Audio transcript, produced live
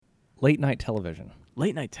Late night television.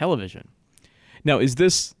 Late night television. Now, is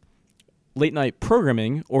this late night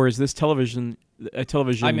programming, or is this television?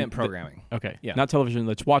 Television. I meant programming. Okay. Yeah. Not television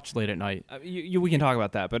that's watched late at night. We can talk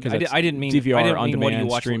about that, but 'Cause I that's didn't mean DVR I didn't on mean what do you demand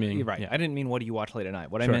watch streaming. You're right. Yeah. I didn't mean what do you watch late at night.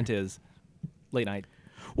 What Sure. I meant is late night.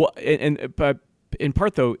 Well, but in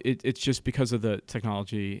part though, it's just because of the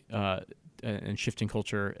technology and shifting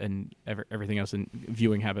culture and everything else and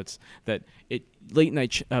viewing habits that late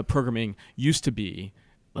night programming used to be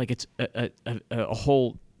like it's a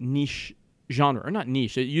whole niche genre, or not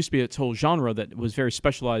niche. It used to be its whole genre that was very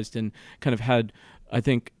specialized and kind of had, I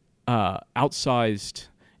think, outsized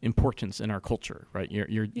importance in our culture. Right,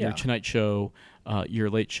 your Tonight Show, your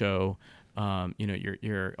Late Show.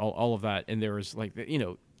 Your all of that, and there was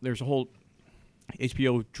there's a whole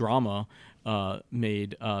HBO drama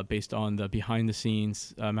made based on the behind the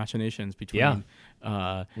scenes machinations between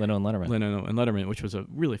Leno and Letterman, which was a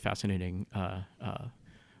really fascinating.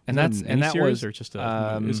 That was or just it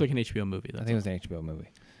was like an HBO movie. I think it was an HBO movie.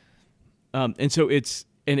 And so it's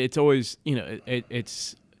always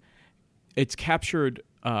it's captured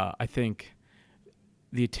I think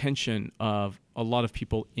the attention of a lot of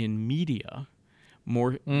people in media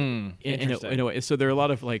more in a way. So there are a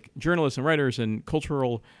lot of like journalists and writers and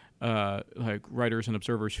cultural like writers and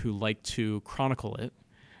observers who like to chronicle it.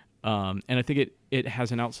 And I think it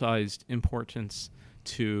has an outsized importance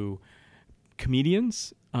to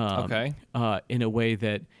comedians in a way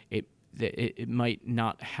that it might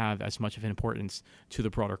not have as much of an importance to the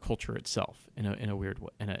broader culture itself in a weird way,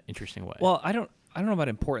 in an interesting way. Well, I don't know about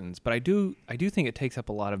importance, but I do think it takes up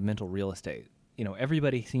a lot of mental real estate.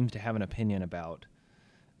 Everybody seems to have an opinion about.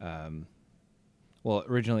 Well,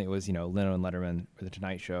 originally it was Leno and Letterman or the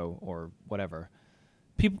Tonight Show or whatever.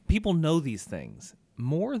 People know these things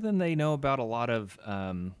more than they know about a lot of.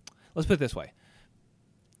 Let's put it this way.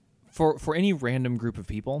 For any random group of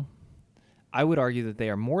people, I would argue that they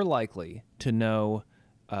are more likely to know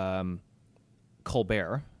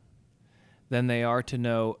Colbert than they are to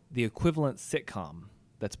know the equivalent sitcom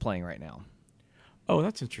that's playing right now. Oh,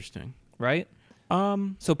 that's interesting. Right?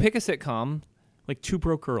 So pick a sitcom. Like Two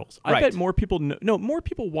Broke Girls. Right. I bet more people more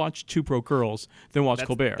people watch Two Broke Girls than watch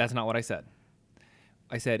Colbert. That's not what I said.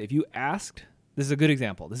 I said if you asked, this is a good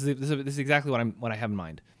example. This is exactly what I have in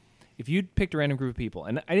mind. If you picked a random group of people,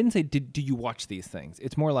 and I didn't say do you watch these things.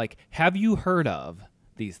 It's more like have you heard of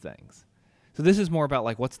these things. So this is more about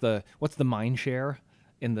like what's the mind share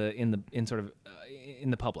in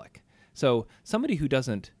the public. So somebody who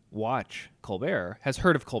doesn't watch Colbert has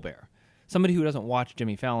heard of Colbert. Somebody who doesn't watch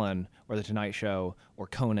Jimmy Fallon or The Tonight Show or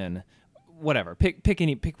Conan, whatever, pick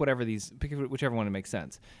whichever one makes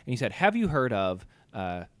sense. And you said, have you heard of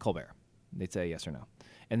Colbert? They'd say yes or no.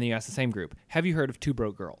 And then you ask the same group, have you heard of Two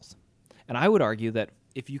Broke Girls? And I would argue that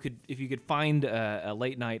if you could find a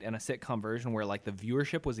late night and a sitcom version where like the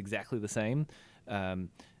viewership was exactly the same,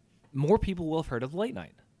 more people will have heard of Late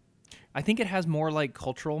Night. I think it has more like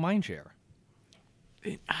cultural mindshare.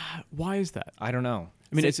 Why is that? I don't know.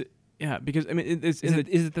 I mean, because I mean, is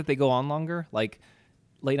it that they go on longer? Like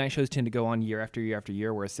late night shows tend to go on year after year after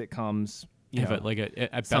year, whereas sitcoms have at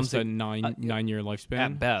best a 9-year lifespan.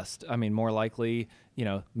 At best, I mean, more likely,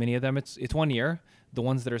 many of them it's 1 year. The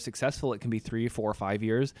ones that are successful, it can be 3, 4, 5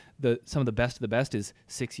 years. Some of the best is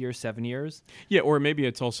 6 years, 7 years. Yeah, or maybe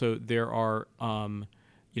it's also there are how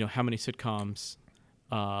many sitcoms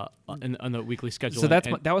on the weekly schedule. So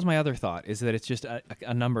that was my other thought, is that it's just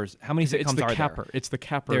a numbers. How many sitcoms are there? It's the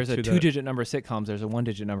capper. There's a 2-digit number of sitcoms. There's a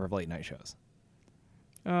 1-digit number of late night shows.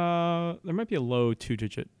 There might be a low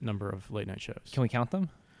 2-digit number of late night shows. Can we count them?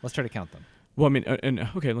 Let's try to count them. Well, I mean,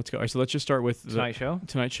 okay, let's go. All right, so let's just start with Tonight Show.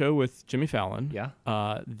 Tonight Show with Jimmy Fallon. Yeah.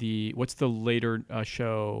 What's the later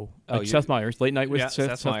show? Seth Meyers. Late Night with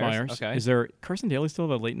Seth Meyers. Okay. Is there Carson Daly still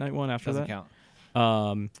have a late night one after Doesn't that?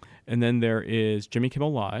 Count. And then there is Jimmy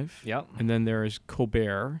Kimmel Live. Yep. And then there is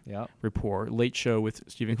Colbert. Yep. Report. Late Show with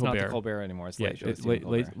Stephen Colbert. Not the Colbert anymore. It's Late Show. It's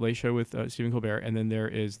late Show with Stephen Colbert. And then there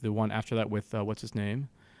is the one after that with what's his name?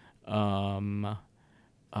 That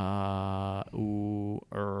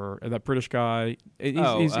British guy. He's in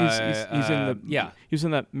the he was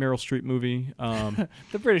in that Meryl Streep movie.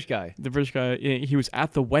 The British guy. The British guy. He was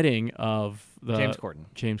at the wedding of James Corden.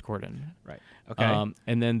 James Corden. Right. Okay.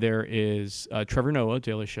 And then there is Trevor Noah,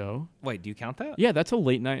 Daily Show. Wait, do you count that? Yeah, that's a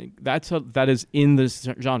late night. That is in this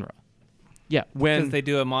genre. Yeah, because they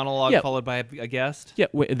do a monologue followed by a guest. Yeah,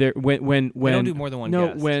 when they don't do more than one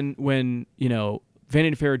guest. when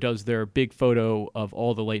Vanity Fair does their big photo of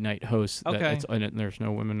all the late night hosts. Okay. And there's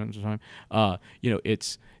no women at the time. I'll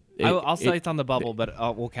say it's on the bubble, but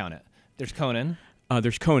we'll count it. There's Conan.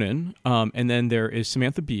 And then there is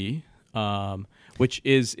Samantha Bee. which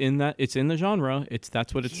is in that it's in the genre.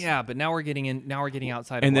 That's what it's. Yeah, but now we're getting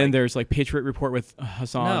outside. And of then there's like Patriot Report with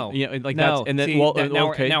Hassan. no, Yeah, like no. that's and then See, well,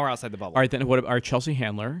 now okay. we're outside the bubble. All right, then what? Our Chelsea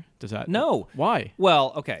Handler does that? No. Why?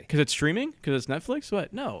 Well, okay. Because it's streaming? Because it's Netflix?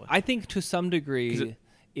 What? No. I think to some degree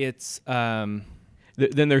it's Then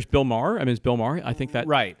there's Bill Maher. I mean, it's Bill Maher. I think that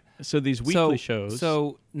right. So these weekly shows.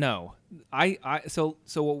 So no,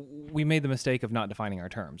 so we made the mistake of not defining our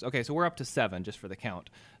terms. Okay, so we're up to 7 just for the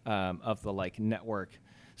count of the like network.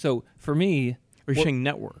 So for me, Are you saying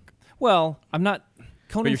network? well, I'm not.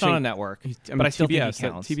 Conan's not saying- a network, I but I still TBS, think he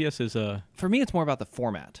counts. TBS is a For me, it's more about the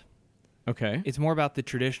format. okay. It's more about the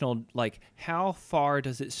traditional, like how far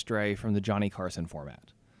does it stray from the Johnny Carson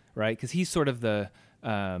format, right? Because he's sort of the.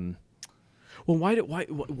 Well,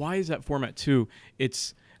 why is that format too?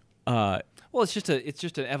 It's Well, it's just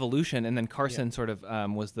an evolution, and then Carson sort of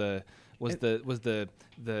was the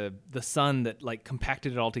sun that like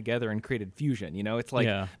compacted it all together and created fusion. You know, it's like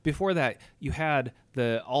before that you had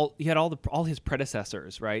all his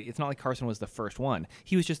predecessors, right? It's not like Carson was the first one.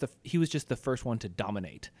 He was just the first one to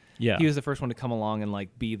dominate. Yeah. He was the first one to come along and like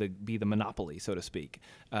be the monopoly, so to speak,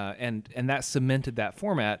 and that cemented that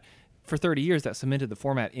format for 30 years. That cemented the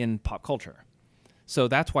format in pop culture. So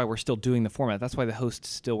that's why we're still doing the format. That's why the host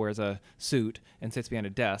still wears a suit and sits behind a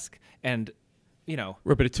desk. And, you know,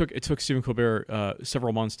 right, but it took Stephen Colbert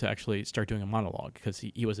several months to actually start doing a monologue because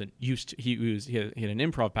he wasn't used to, he had an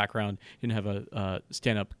improv background, he didn't have a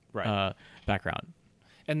stand up background.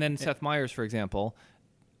 And then Seth Meyers, for example,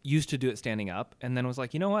 used to do it standing up, and then was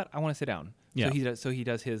like, you know what, I want to sit down. Yeah. So he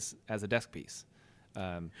does his as a desk piece.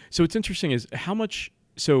 So what's interesting is how much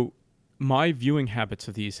my viewing habits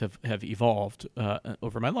of these have evolved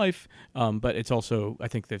over my life, but it's also, I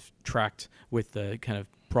think they've tracked with the kind of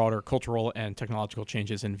broader cultural and technological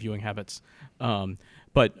changes in viewing habits.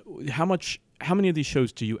 But how many of these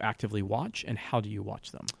shows do you actively watch, and how do you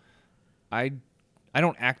watch them? I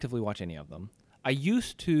don't actively watch any of them. I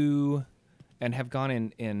used to, and have gone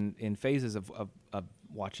in phases of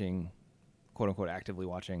watching, quote unquote, actively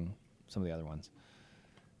watching some of the other ones.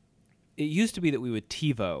 It used to be that we would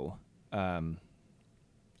TiVo.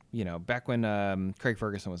 Back when Craig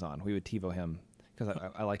Ferguson was on, we would TiVo him because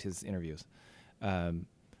I liked his interviews. And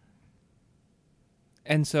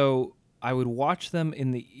so I would watch them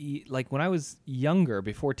like when I was younger,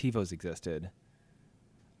 before TiVos existed.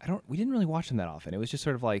 We didn't really watch them that often. It was just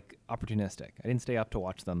sort of like opportunistic. I didn't stay up to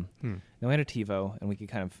watch them. Then we had a TiVo, and we could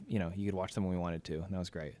kind of, you could watch them when we wanted to, and that was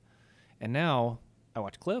great. And now I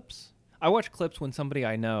watch clips. I watch clips when somebody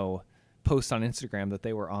I know posts on Instagram that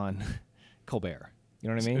they were on Colbert. You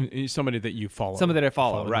know what I mean? Somebody that you follow. Somebody that I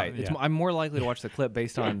follow, right. Yeah. I'm more likely to watch the clip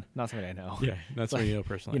based on not somebody I know. Yeah, not somebody you know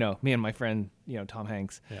personally. Me and my friend, Tom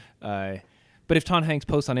Hanks. Yeah. But if Tom Hanks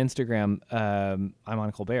posts on Instagram, I'm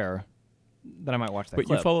on Colbert, then I might watch that clip.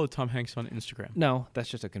 But you follow Tom Hanks on Instagram? No, that's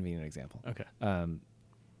just a convenient example. Okay.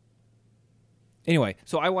 Anyway,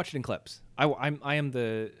 so I watch it in clips. I am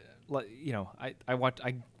the, I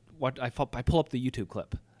pull up the YouTube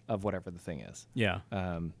clip of whatever the thing is. Yeah.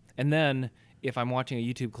 And then if I'm watching a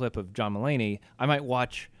YouTube clip of John Mulaney, I might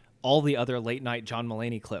watch all the other late night John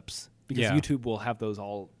Mulaney clips because YouTube will have those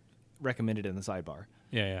all recommended in the sidebar.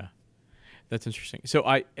 Yeah. That's interesting. So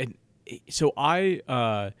I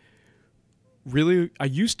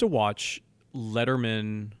used to watch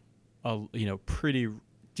Letterman, pretty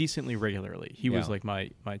decently regularly. He was like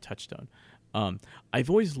my touchstone. I've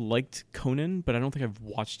always liked Conan, but I don't think I've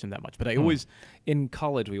watched him that much. But I always in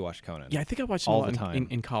college we watched Conan. Yeah, I think I watched him all a lot the time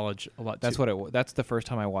in college a lot. That's too. That's the first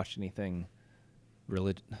time I watched anything. I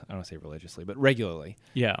don't want to say religiously, but regularly.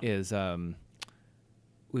 Yeah, is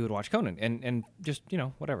we would watch Conan and just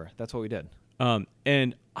whatever. That's what we did.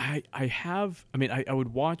 And I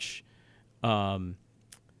would watch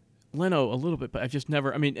Leno a little bit, but I've just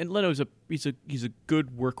never. I mean, and Leno's he's a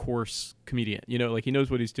good workhorse comedian. He knows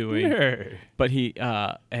what he's doing. Yeah. But he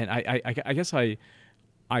and I guess I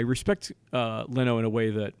respect Leno in a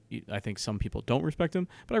way that I think some people don't respect him.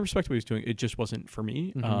 But I respect what he's doing. It just wasn't for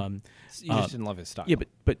me. Mm-hmm. You just didn't love his style. Yeah,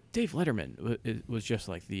 but Dave Letterman was just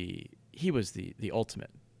like he was the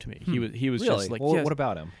ultimate to me. He was really? just like well, what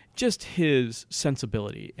about him? Just his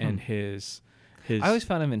sensibility and his. I always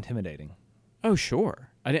found him intimidating. Oh, sure.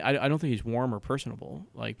 I don't think he's warm or personable.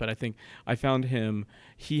 But I think I found him.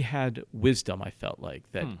 He had wisdom. I felt like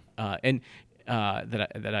that, and that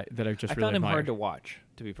I just I really found him admire. hard to watch,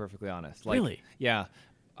 to be perfectly honest. Really? Yeah.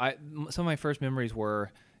 Some of my first memories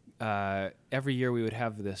were every year we would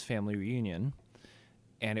have this family reunion,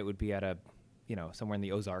 and it would be at somewhere in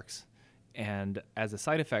the Ozarks, and as a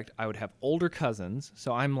side effect, I would have older cousins.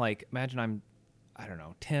 So I'm like, imagine I'm, I don't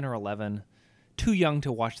know, 10 or 11. too young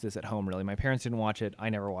to watch this at home, really. My parents didn't watch it. I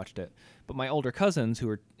never watched it. But my older cousins who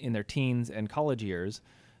were in their teens and college years,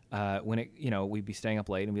 when it, we'd be staying up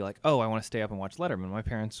late and be like, oh, I want to stay up and watch Letterman. My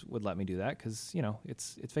parents would let me do that because,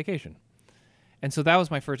 it's vacation. And so that was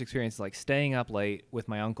my first experience, like staying up late with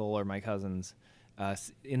my uncle or my cousins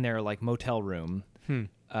in their like motel room, turning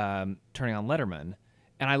on Letterman.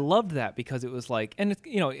 And I loved that because it was like, and it's,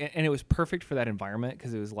 and it was perfect for that environment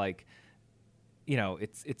because it was like,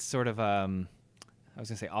 it's sort of, I was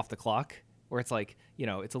gonna say off the clock, where it's like,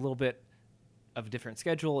 it's a little bit of a different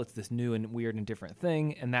schedule. It's this new and weird and different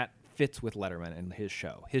thing, and that fits with Letterman and his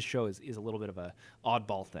show. His show is a little bit of a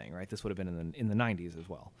oddball thing, right? This would have been in the 90s as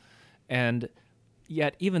well, and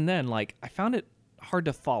yet even then, like I found it hard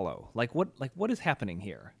to follow. Like what is happening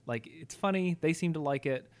here? Like it's funny, they seem to like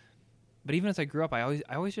it, but even as I grew up, I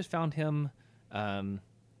always just found him. I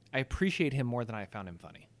appreciate him more than I found him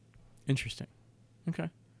funny. Interesting. Okay.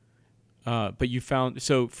 But you found,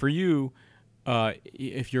 so for you,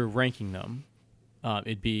 if you're ranking them,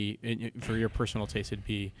 it'd be, for your personal taste, it'd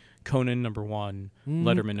be Conan number 1,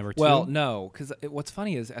 Letterman number 2. Well, no, because what's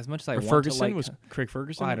funny is as much as I want Ferguson, to like... was Craig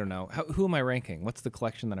Ferguson? I don't know. Who am I ranking? What's the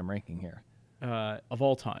collection that I'm ranking here? Of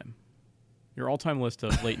all time. Your all-time list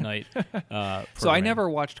of late night So I never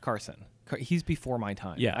watched Carson. He's before my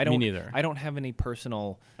time. Yeah, me neither. I don't have any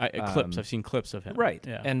personal... clips. I've seen clips of him. Right.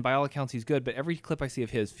 Yeah. And by all accounts, he's good, but every clip I see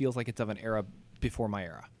of his feels like it's of an era before my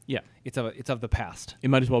era. Yeah. It's of the past. It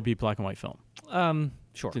might as well be black and white film.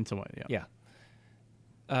 Sure. In some way, yeah.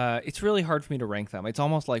 Yeah. It's really hard for me to rank them. It's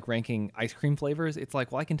almost like ranking ice cream flavors. It's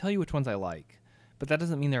like, well, I can tell you which ones I like, but that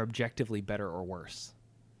doesn't mean they're objectively better or worse.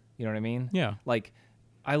 You know what I mean? Yeah. Like,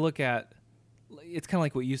 I look at... It's kind of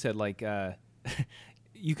like what you said, like...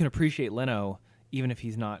 you can appreciate Leno even if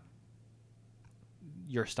he's not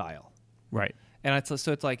your style. Right. And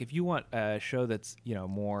it's like if you want a show that's,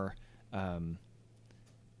 more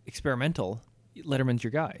experimental, Letterman's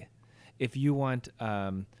your guy. If you want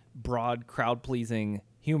broad crowd-pleasing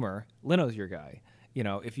humor, Leno's your guy.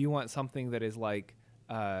 If you want something that is like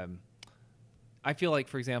I feel like,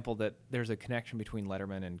 for example, that there's a connection between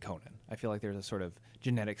Letterman and Conan. I feel like there's a sort of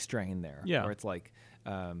genetic strain there. Yeah. Where it's like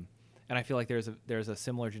and I feel like there's a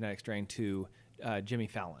similar genetic strain to Jimmy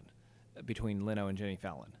Fallon, between Leno and Jimmy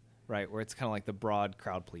Fallon, right? Where it's kind of like the broad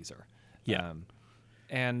crowd pleaser. Yeah.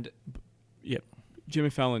 Yeah. Jimmy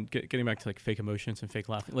Fallon, getting back to like fake emotions and fake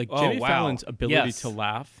laughing, like Jimmy Fallon's ability to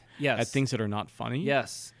laugh at things that are not funny,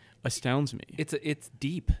 astounds me. It's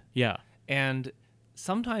deep. Yeah. And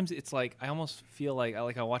sometimes it's like I almost feel like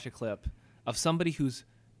I watch a clip of somebody who's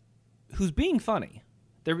being funny.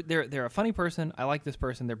 They're a funny person. I like this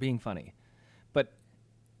person. They're being funny, but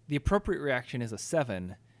the appropriate reaction is a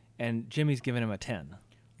 7, and Jimmy's giving him a 10.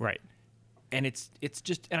 Right. And it's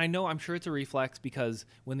just, and I'm sure it's a reflex because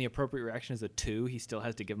when the appropriate reaction is a 2, he still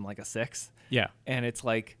has to give him like a 6. Yeah. And it's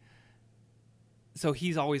like, so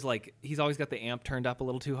he's always got the amp turned up a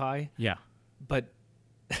little too high. Yeah. But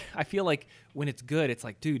I feel like when it's good, it's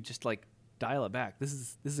like, dude, just like dial it back.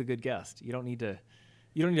 This is a good guest. You don't need to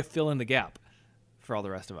fill in the gap for all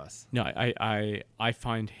the rest of us. No, I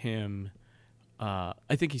find him. I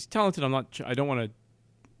think he's talented. I don't want to,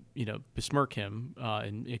 besmirk him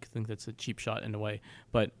and think that's a cheap shot in a way.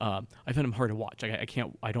 But I find him hard to watch. I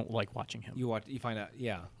can't. I don't like watching him. You find out.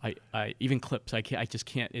 Yeah. I even clips. I can't. I just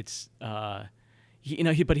can't. It's.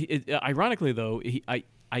 Ironically though,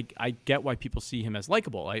 I get why people see him as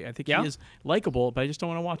likable. I think he is likable, but I just don't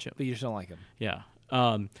want to watch him. But you just don't like him. Yeah.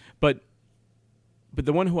 But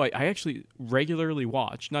the one who I actually regularly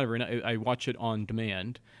watch, not every night, I watch it on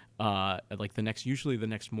demand. Like usually the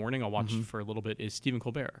next morning, I'll watch for a little bit, is Stephen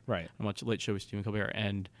Colbert. Right. I watch Late Show with Stephen Colbert,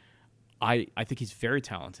 and I think he's very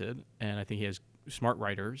talented, and I think he has smart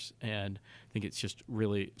writers, and I think it's just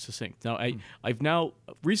really succinct. Now, I've now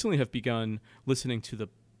recently have begun listening to the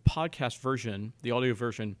podcast version, the audio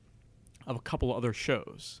version, of a couple of other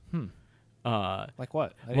shows. Like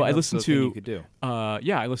what? I listened to. You could do.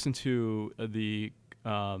 I listened to the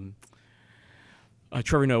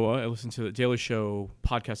Trevor Noah. I listened to the Daily Show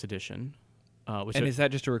podcast edition. Is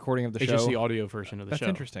that just a recording of the show? Just the audio version of the show. That's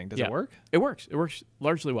interesting. Does it work? It works. It works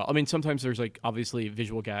largely well. I mean, sometimes there's like obviously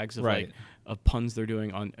visual gags of of puns they're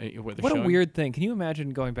doing on what they're showing. A weird thing. Can you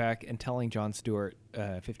imagine going back and telling Jon Stewart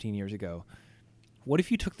 15 years ago, what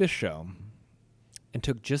if you took this show and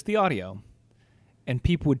took just the audio, and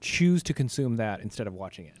people would choose to consume that instead of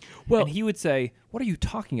watching it? Well, and he would say, "What are you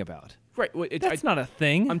talking about? Right. Well, That's not a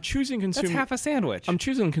thing. I'm choosing That's consume. half a sandwich. I'm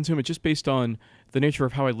choosing to consume it just based on the nature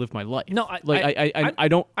of how I live my life. No, I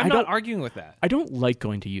don't. I'm I not don't. arguing with that. I don't like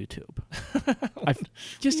going to YouTube. What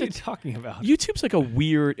are you talking about? YouTube's like a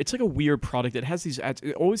weird. It's like a weird product. It has these ads.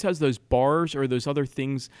 It always has those bars or those other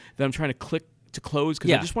things that I'm trying to click to close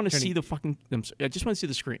because I just want to see the fucking. I just want to see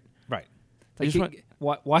the screen. Right. I just want.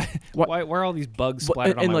 Why are all these bugs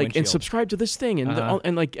splattered on my windshield? And subscribe to this thing and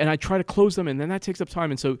and I try to close them and then that takes up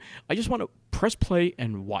time and so I just want to press play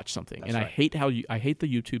and watch something. That's and right. I hate the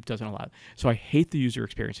YouTube doesn't allow it. So I hate the user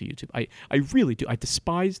experience of YouTube. I really do. I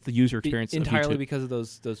despise the user experience entirely of YouTube. because of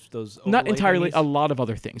those Not overlay entirely, thingies? a lot of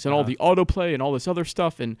other things and all the autoplay and all this other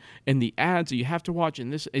stuff and the ads that you have to watch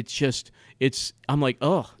and this I'm like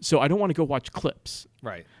ugh. So I don't want to go watch clips.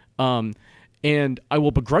 Right. And I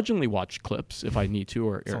will begrudgingly watch clips if I need to,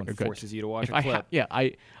 or Someone forces you to watch if a clip.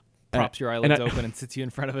 Props your and eyelids open and sits you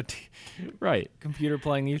in front of a right computer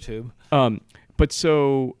playing YouTube. But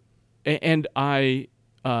so, and I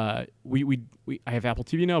have Apple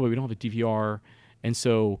TV now, but we don't have a DVR, and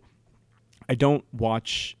so I don't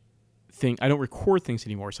watch I don't record things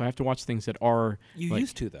anymore. So I have to watch things that are. You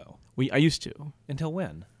used to though. I used to. Until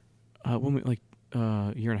when? When we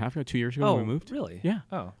a year and a half ago, 2 years ago, when we moved. Really? Yeah.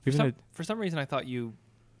 Oh, We've for some reason I thought you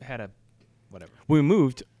had a whatever. When we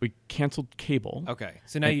moved, we canceled cable. Okay,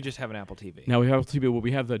 so now you just have an Apple TV. Now we have Apple TV. Well,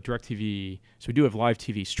 we have the DirecTV, so we do have live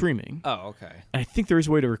TV streaming. Oh, okay. And I think there is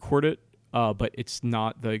a way to record it, but it's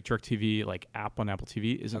not the DirecTV app on Apple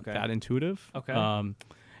TV isn't that intuitive. Okay. And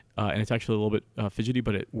it's actually a little bit fidgety,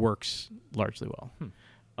 but it works largely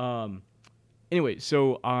well. Anyway,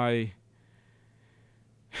 so I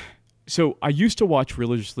used to watch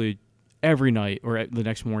religiously every night or the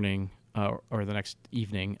next morning or the next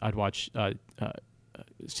evening. I'd watch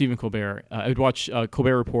Stephen Colbert. I'd watch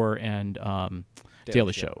Colbert Report and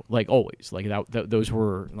Daily Show, like always. Like those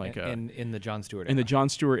were like in the Jon Stewart era. In the Jon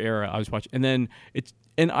Stewart era, I was watching, and then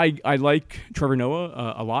I like Trevor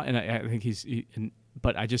Noah a lot, and I think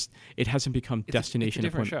but it hasn't become destination.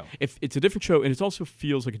 It's a different show. If it's a different show, and it also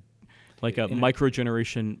feels like a micro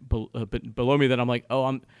generation below me that I'm like,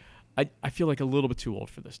 I feel like a little bit too old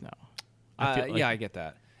for this now. I get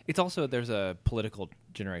that. It's also there's a political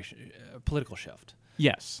shift.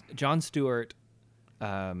 Yes. Jon Stewart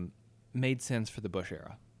made sense for the Bush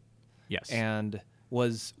era. Yes. And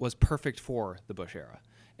was perfect for the Bush era,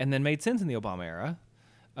 and then made sense in the Obama era.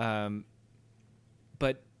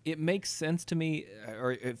 But it makes sense to me,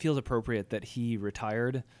 or it feels appropriate that he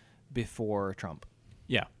retired before Trump.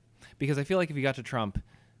 Yeah. Because I feel like if he got to Trump,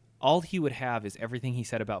 all he would have is everything he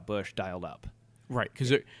said about Bush dialed up. Right.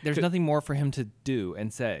 Because there's nothing more for him to do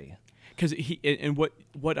and say. Because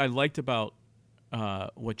what I liked about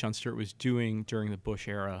what Jon Stewart was doing during the Bush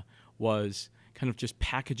era was kind of just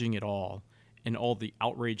packaging it all and all the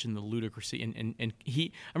outrage and the ludicrousy. And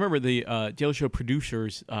I remember the Daily Show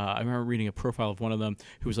producers, I remember reading a profile of one of them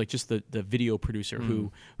who was like just the video producer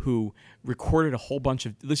who recorded a whole bunch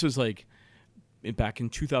of, this was like back in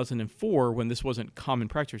 2004 when this wasn't common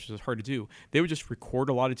practice, it was hard to do. They would just record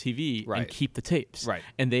a lot of TV and keep the tapes. Right.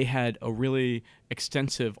 And they had a really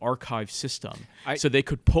extensive archive system. So they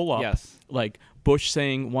could pull up like Bush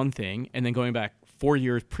saying one thing and then going back 4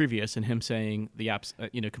 years previous and him saying the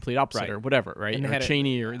complete opposite or whatever, right? And or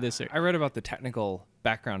Cheney or this. I read about the technical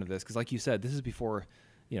background of this because, like you said, this is before,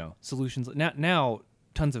 solutions. Now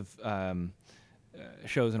tons of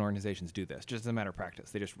shows and organizations do this just as a matter of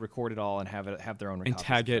practice. They just record it all and have their own and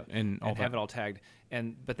tag it and all have it all tagged.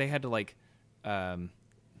 But they had to I don't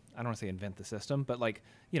want to say invent the system, but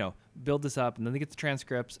build this up, and then they get the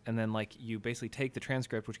transcripts, and then you basically take the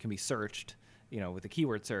transcript, which can be searched, with a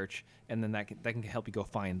keyword search, and then that can help you go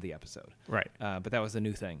find the episode. Right. But that was a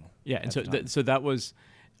new thing. Yeah, and so that was,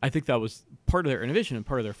 I think that was part of their innovation and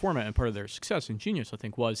part of their format and part of their success and genius, I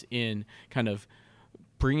think, was in kind of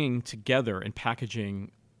bringing together and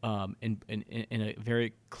packaging in a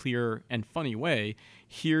very clear and funny way.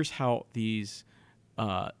 Here's how these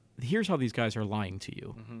guys are lying to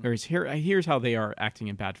you. Mm-hmm. Here's how they are acting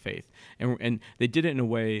in bad faith, and they did it in a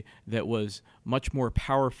way that was much more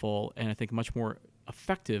powerful and I think much more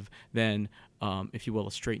effective than, if you will,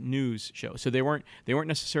 a straight news show. So they weren't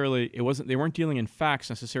necessarily, they weren't dealing in facts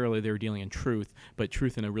necessarily. They were dealing in truth, but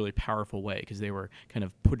truth in a really powerful way because they were kind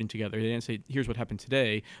of putting together. They didn't say, here's what happened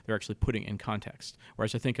today. They're actually putting in context.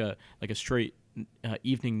 Whereas I think a straight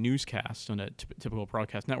evening newscast on a typical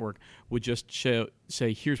broadcast network would just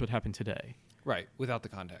say, here's what happened today. Right, without the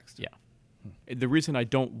context. Yeah. The reason I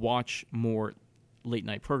don't watch more late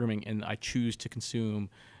night programming and I choose to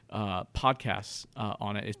consume podcasts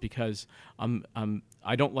on it is because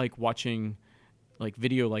I don't like watching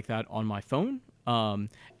video like that on my phone.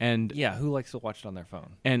 And Yeah, who likes to watch it on their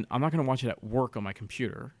phone? and I'm not going to watch it at work on my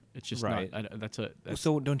computer. It's just Right. not. That's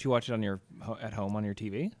So don't you watch it on your at home on your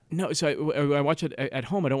TV? no. So I watch it at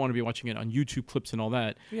home. I don't want to be watching it on YouTube clips and all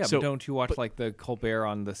that. Yeah, so, but don't you watch like the Colbert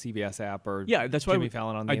on the CBS app or Yeah, that's why Jimmy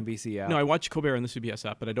Fallon on the I- NBC app? No, I watch Colbert on the CBS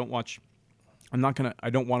app, but I don't watch. I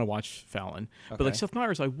don't want to watch Fallon. But like Okay. Seth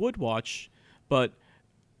Meyers, I would watch, but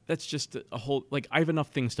that's just a whole. Like I have enough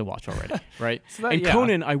things to watch already, right? So that- and yeah.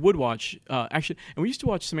 Conan, I would watch actually. And we used to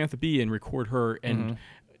watch Samantha Bee and record her. And Mm-hmm.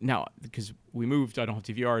 now because we moved, I don't have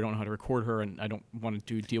DVR. I don't know how to record her, and I don't want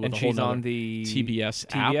to deal with And a whole she's on nother the TBS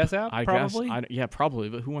app, I probably? guess. Yeah, probably.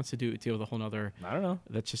 But who wants to deal with a whole nother? I don't know.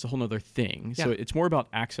 That's just a whole nother thing. Yeah. So it's more about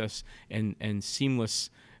access and seamless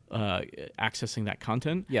accessing that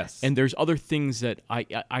content. Yes. And there's other things that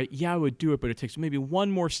I would do it, but it takes maybe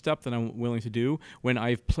one more step than I'm willing to do when I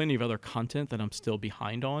have plenty of other content that I'm still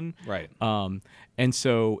behind on. Right. And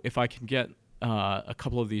so if I can get a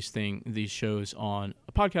couple of these shows on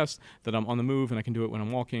a podcast that I'm on the move and I can do it when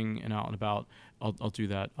I'm walking and out and about, I'll do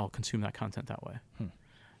that. I'll consume that content that way.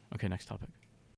 Okay, next topic.